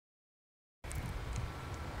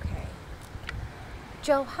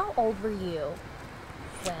Joe, how old were you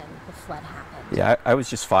when the flood happened? Yeah, I was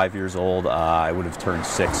just 5 years old. I would have turned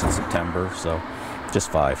 6 in September, so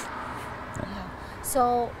just 5. Yeah.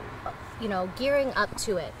 So, gearing up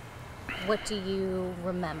to it, what do you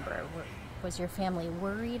remember? Was your family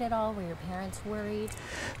worried at all? Were your parents worried?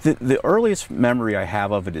 The earliest memory I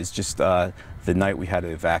have of it is just the night we had to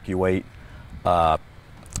evacuate.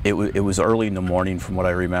 It was early in the morning from what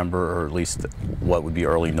I remember, or at least what would be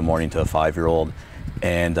early in the morning to a 5-year-old.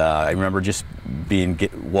 And I remember just being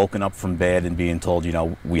woken up from bed and being told,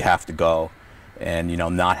 we have to go. And,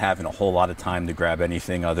 not having a whole lot of time to grab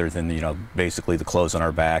anything other than, basically the clothes on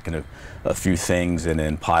our back and a few things, and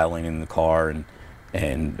then piling in the car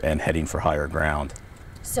and heading for higher ground.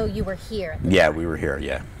 So you were here at the Yeah, time. we were here,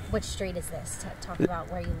 yeah. Which street is this? Talk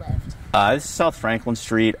about where you lived. This is South Franklin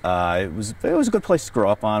Street. It was a good place to grow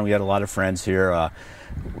up on. We had a lot of friends here.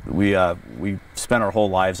 We spent our whole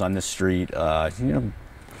lives on this street. A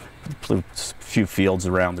few fields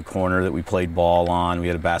around the corner that we played ball on. We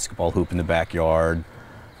had a basketball hoop in the backyard.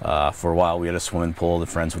 For a while, we had a swimming pool. The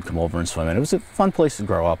friends would come over and swim in. It was a fun place to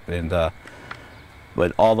grow up.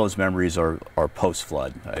 But all those memories are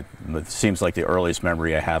post-flood. It seems like the earliest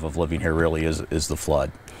memory I have of living here really is the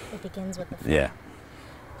flood. It begins with the flood. Yeah.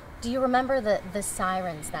 Do you remember the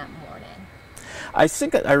sirens that morning? I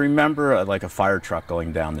think I remember like a fire truck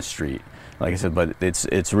going down the street. Like I said, but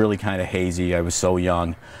it's really kind of hazy. I was so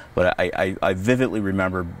young, but I vividly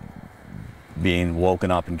remember being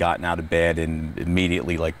woken up and gotten out of bed and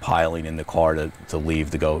immediately like piling in the car to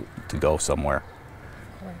leave to go somewhere.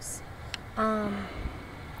 Of course.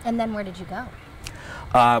 And then where did you go?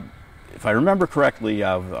 If I remember correctly,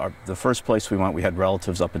 the first place we went, we had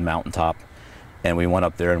relatives up in Mountaintop, and we went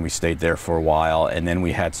up there and we stayed there for a while. And then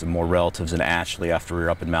we had some more relatives in Ashley after we were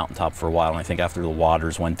up in Mountaintop for a while. And I think after the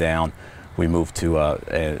waters went down, we moved to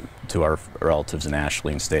our relatives in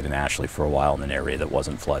Ashley and stayed in Ashley for a while in an area that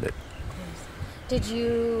wasn't flooded. Did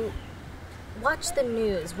you watch the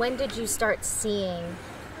news? When did you start seeing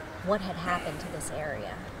what had happened to this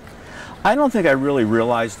area? I don't think I really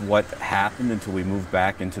realized what happened until we moved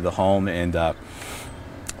back into the home, and by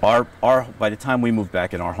the time we moved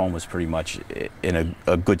back in, our home was pretty much in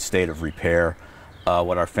a good state of repair.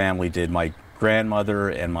 What our family did, my grandmother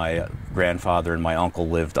and my grandfather and my uncle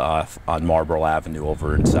lived on Marlborough Avenue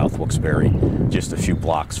over in South Wilkes-Barre, just a few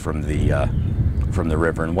blocks from the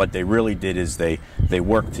river. And what they really did is they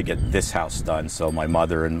worked to get this house done, so my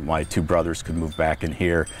mother and my 2 brothers could move back in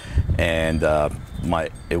here. And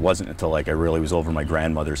it wasn't until like I really was over my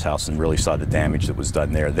grandmother's house and really saw the damage that was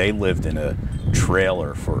done there. They lived in a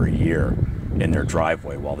trailer for a year in their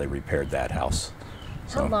driveway while they repaired that house.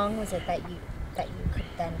 How long was it that you could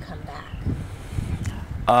then come back?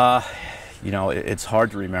 It's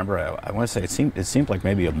hard to remember. I want to say it seemed like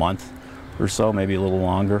maybe a month or so, maybe a little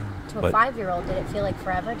longer. To a 5-year-old, did it feel like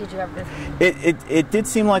forever? Did you ever? It did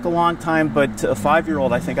seem like a long time, but to a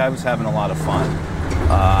 5-year-old, I think I was having a lot of fun.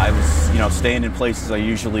 I was, staying in places I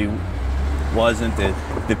usually wasn't.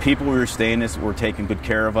 The people we were staying with were taking good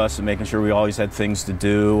care of us and making sure we always had things to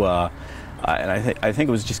do. And I think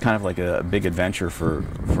it was just kind of like a big adventure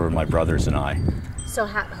for my brothers and I. So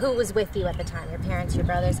who was with you at the time? Your parents, your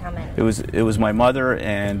brothers, how many? It was my mother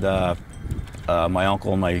and my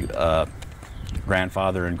uncle and my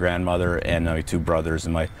grandfather and grandmother and my 2 brothers.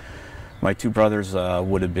 And my 2 brothers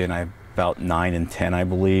would have been about 9 and 10, I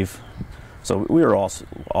believe. So we were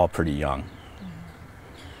all pretty young.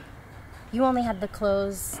 You only had the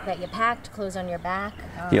clothes that you packed, clothes on your back?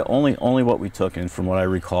 Yeah, only what we took, and from what I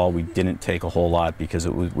recall, we didn't take a whole lot because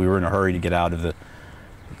we were in a hurry to get out of the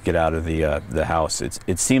house.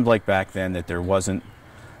 It seemed like back then that there wasn't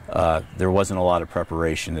a lot of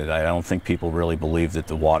preparation. That I don't think people really believed that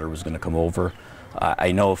the water was going to come over.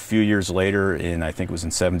 I know a few years later, I think it was in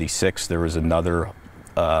 '76, there was another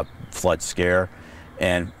flood scare.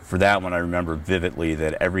 And for that one, I remember vividly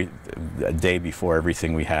that a day before,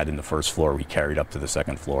 everything we had in the first floor, we carried up to the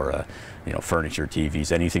second floor. Furniture,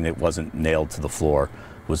 TVs, anything that wasn't nailed to the floor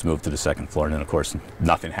was moved to the second floor. And then, of course,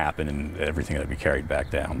 nothing happened and everything had to be carried back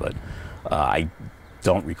down. But I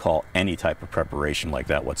don't recall any type of preparation like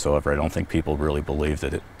that whatsoever. I don't think people really believed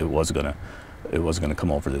that it was gonna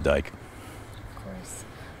come over the dike. Of course.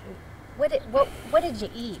 What did you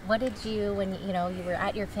eat? What did you, when you were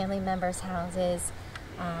at your family members' houses?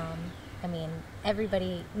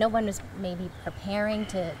 No one was maybe preparing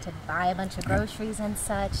to buy a bunch of groceries and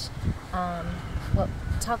such.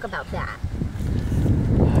 Talk about that.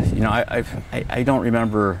 I don't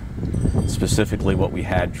remember specifically what we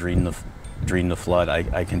had during the flood.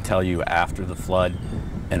 I can tell you after the flood,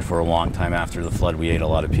 and for a long time after the flood, we ate a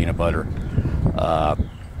lot of peanut butter.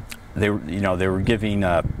 they were giving,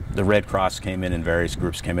 the Red Cross came in and various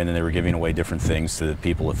groups came in and they were giving away different things to the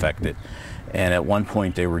people affected. And at one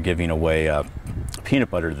point they were giving away peanut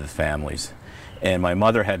butter to the families. And my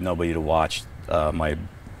mother had nobody to watch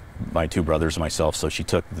my two brothers and myself, so she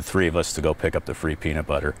took the three of us to go pick up the free peanut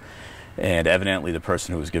butter. And evidently the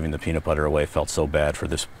person who was giving the peanut butter away felt so bad for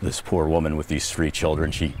this poor woman with these three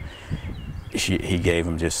children. He gave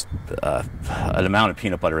them just an amount of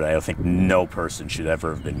peanut butter that I don't think no person should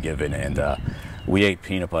ever have been given. And we ate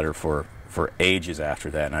peanut butter for ages after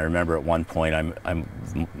that. And I remember at one point, I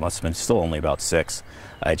must have been still only about 6,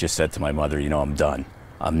 I just said to my mother, you know, I'm done.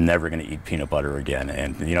 I'm never going to eat peanut butter again.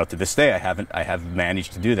 And you know, to this day, I haven't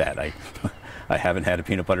managed to do that. I haven't had a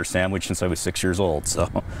peanut butter sandwich since I was 6 years old. So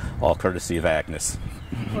all courtesy of Agnes.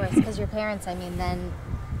 Of course, because your parents, I mean, then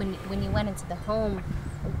when you went into the home,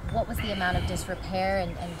 what was the amount of disrepair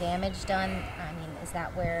and damage done? I mean, is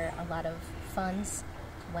that where a lot of funds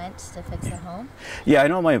went to fix the home? Yeah, I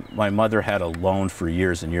know my mother had a loan for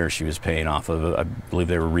years and years she was paying off of. I believe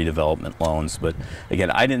they were redevelopment loans. But again,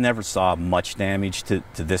 I never saw much damage to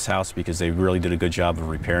this house because they really did a good job of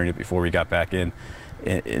repairing it before we got back in.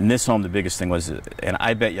 In this home, the biggest thing was, and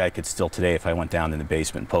I bet you I could still today, if I went down in the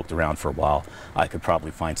basement and poked around for a while, I could probably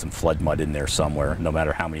find some flood mud in there somewhere, no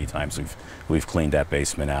matter how many times we've cleaned that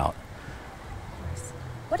basement out.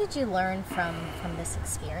 What did you learn from this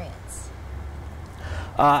experience?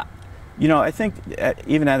 You know, I think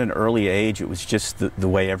even at an early age, it was just the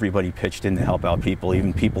way everybody pitched in to help out people,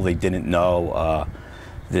 even people they didn't know.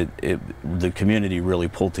 The community really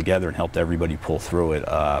pulled together and helped everybody pull through it.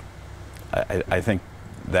 I think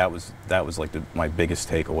that was like my biggest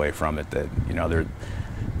takeaway from it. That you know,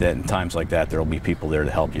 that in times like that, there'll be people there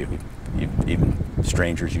to help you. Even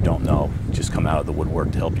strangers you don't know just come out of the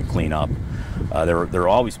woodwork to help you clean up. There are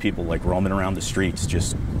always people like roaming around the streets,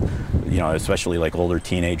 just you know, especially like older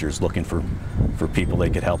teenagers looking for people they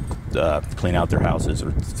could help clean out their houses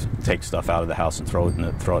or take stuff out of the house and throw it in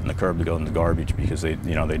the curb to go in the garbage because they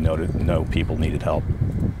know people needed help.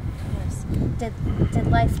 Did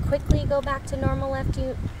life quickly go back to normal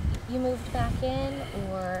after you moved back in,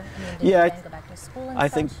 or I mean, did you then go back to school and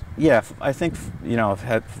such? I think you know,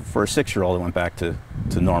 for a 6-year-old, it went back to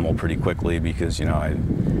normal pretty quickly because you know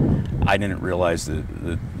I didn't realize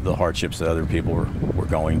the hardships that other people were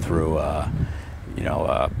going through. You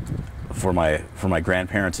know, for my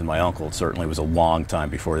grandparents and my uncle, it certainly was a long time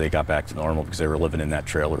before they got back to normal because they were living in that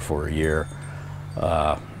trailer for a year.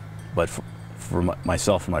 But for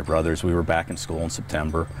myself and my brothers, we were back in school in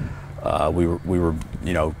September. We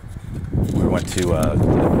went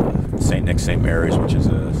to St. Nick's St. Mary's, which is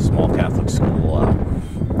a small Catholic school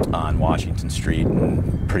on Washington Street,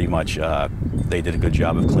 and pretty much they did a good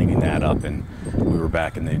job of cleaning that up, and we were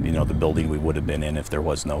back in the building we would have been in if there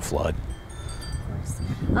was no flood. Of course.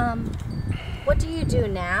 What do you do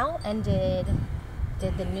now? And did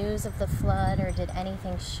the news of the flood or did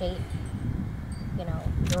anything shape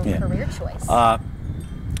your career choice?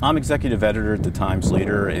 I'm executive editor at the Times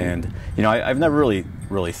Leader, and you know I've never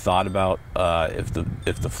really thought about if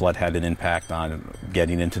the flood had an impact on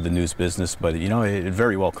getting into the news business, but you know it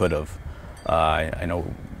very well could have. I know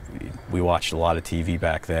we watched a lot of TV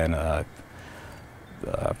back then. I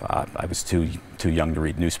was too young to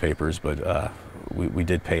read newspapers, but we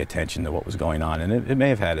did pay attention to what was going on, and it may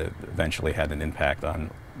have eventually had an impact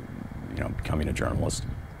on becoming a journalist.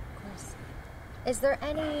 Is there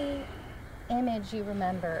any image you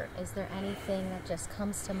remember? Is there anything that just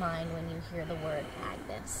comes to mind when you hear the word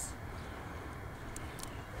Agnes?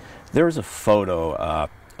 There was a photo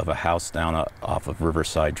of a house down off of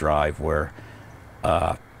Riverside Drive where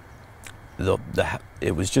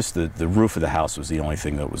it was just the roof of the house was the only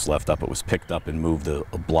thing that was left up. It was picked up and moved a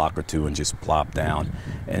block or two and just plopped down.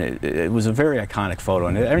 And it was a very iconic photo.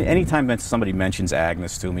 And anytime somebody mentions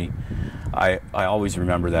Agnes to me, I always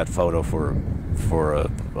remember that photo for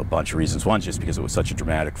a bunch of reasons. One, just because it was such a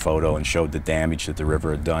dramatic photo and showed the damage that the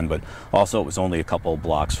river had done, but also it was only a couple of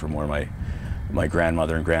blocks from where my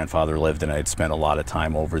grandmother and grandfather lived, and I had spent a lot of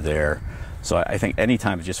time over there. So I think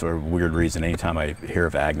anytime, just for a weird reason, anytime I hear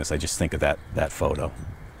of Agnes, I just think of that photo.